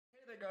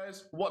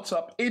Guys, what's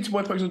up? It's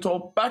Wwe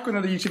Supercard back with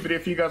another YouTube video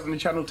for you guys on the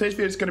channel. Today's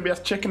video is going to be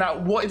us checking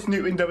out what is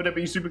new in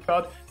Wwe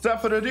Supercard.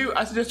 Without further ado,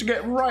 I suggest you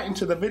get right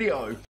into the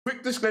video.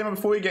 Quick disclaimer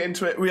before we get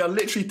into it, we are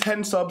literally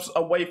 10 subs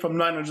away from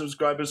 900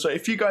 subscribers. So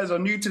if you guys are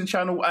new to the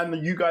channel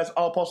and you guys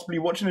are possibly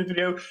watching this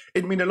video,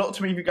 it'd mean a lot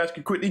to me if you guys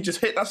could quickly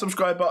just hit that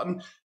subscribe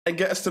button and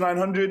get us to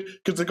 900,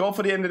 because the goal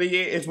for the end of the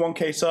year is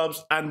 1k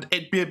subs and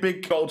it'd be a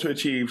big goal to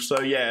achieve.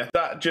 So yeah,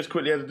 that just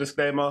quickly as a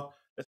disclaimer.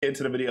 Let's get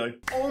into the video.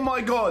 Oh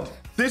my god,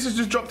 this has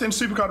just dropped in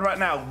Supercard right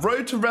now.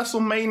 Road to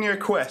Wrestlemania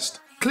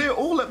quest. Clear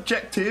all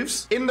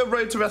objectives in the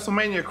Road to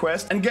Wrestlemania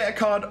quest and get a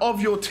card of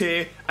your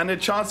tier and a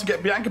chance to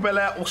get Bianca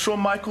Belair or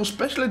Shawn Michaels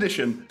special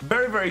edition.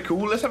 Very, very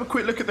cool. Let's have a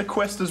quick look at the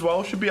quest as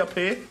well. Should be up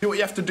here. See what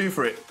you have to do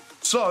for it.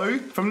 So,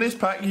 from this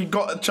pack, you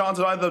got a chance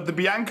of either the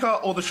Bianca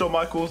or the Shawn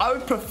Michaels. I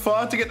would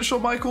prefer to get the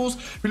Shawn Michaels,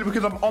 really,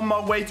 because I'm on my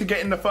way to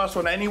getting the first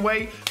one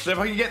anyway. So if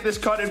I can get this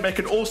card, it'd make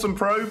an awesome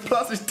pro.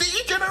 Plus, it's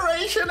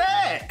D-Generation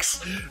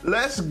X!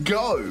 Let's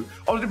go!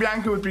 Obviously,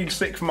 Bianca would be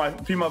sick for my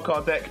female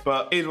card deck,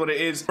 but it is what it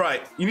is.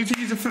 Right, you need to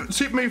use a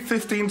super move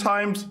 15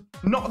 times.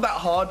 Not that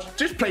hard.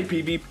 Just play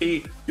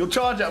PvP. You'll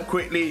charge up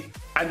quickly,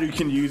 and you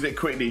can use it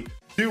quickly.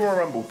 Do Royal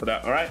Rumble for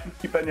that, all right?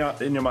 Keep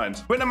that in your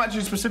mind. Win a match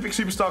with a specific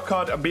superstar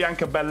card and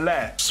Bianca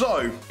Belair.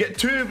 So, get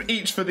 2 of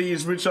each for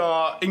these, which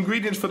are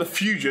ingredients for the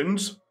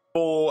fusions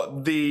for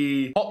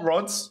the hot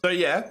rods. So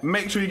yeah,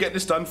 make sure you get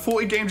this done.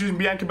 40 games using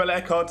Bianca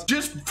Belair cards.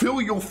 Just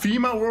fill your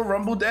female Royal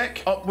Rumble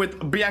deck up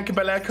with Bianca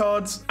Belair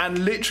cards and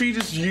literally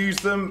just use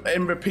them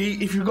and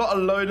repeat. If you've got a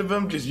load of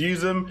them, just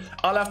use them.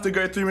 I'll have to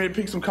go through and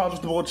pick some cards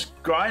off the board to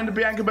grind the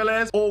Bianca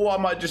Belairs, or what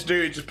I might just do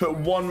is just put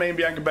one main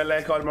Bianca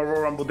Belair card in my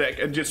Royal Rumble deck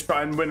and just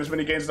try and win as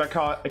many games as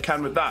I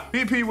can with that.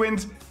 PvP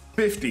wins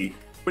 50.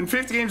 Win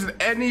 50 games in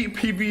any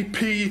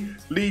PvP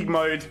league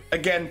mode.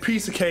 Again,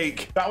 piece of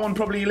cake. That one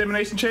probably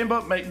Elimination Chamber.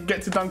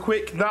 Gets it done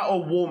quick. That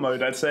or War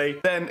mode, I'd say.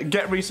 Then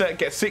get reset,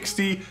 get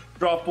 60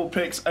 draft board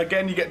picks.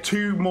 Again, you get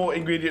 2 more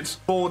ingredients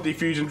for the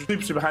fusion.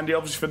 Super handy,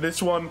 obviously, for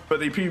this one. But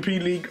the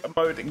PvP league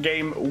mode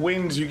game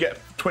wins, you get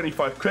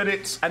 25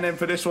 credits. And then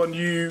for this one,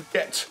 you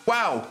get...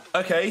 Wow.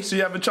 Okay, so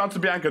you have a chance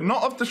of Bianca.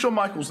 Not of the Shawn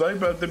Michaels, though,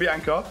 but of the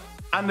Bianca.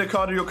 And the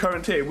card of your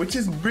current tier, which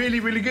is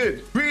really, really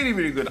good. Really,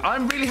 really good.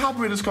 I'm really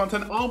happy with this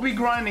content. I'll be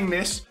grinding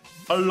this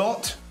a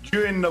lot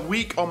during the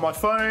week on my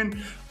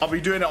phone. I'll be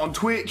doing it on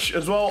Twitch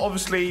as well.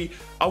 Obviously,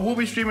 I will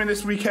be streaming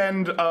this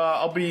weekend.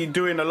 I'll be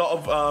doing a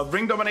lot of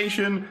ring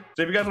domination.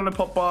 So if you guys want to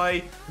pop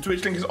by, the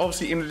Twitch link is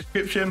obviously in the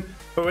description.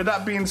 But with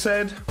that being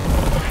said,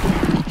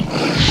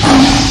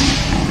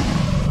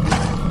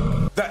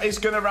 that is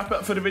going to wrap it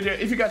up for the video.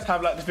 If you guys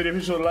have liked this video,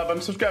 be sure to like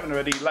and subscribe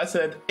already. Like I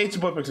said, it's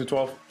your boy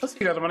Pixel12. I'll see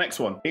you guys on my next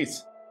one.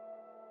 Peace.